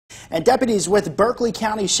And deputies with Berkeley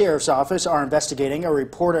County Sheriff's Office are investigating a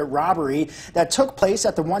reported robbery that took place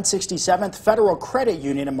at the 167th Federal Credit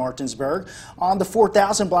Union in Martinsburg on the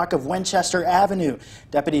 4000 block of Winchester Avenue.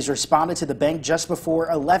 Deputies responded to the bank just before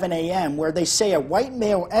 11 a.m. where they say a white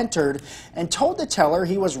male entered and told the teller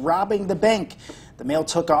he was robbing the bank. The male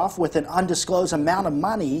took off with an undisclosed amount of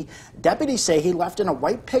money. Deputies say he left in a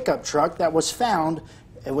white pickup truck that was found.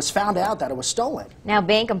 It was found out that it was stolen. Now,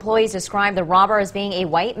 bank employees describe the robber as being a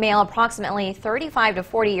white male, approximately 35 to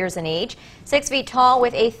 40 years in age, 6 feet tall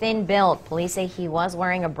with a thin build. Police say he was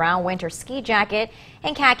wearing a brown winter ski jacket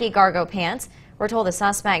and khaki cargo pants. We're told the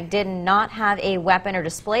suspect did not have a weapon or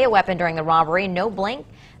display a weapon during the robbery. No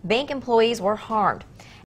bank employees were harmed.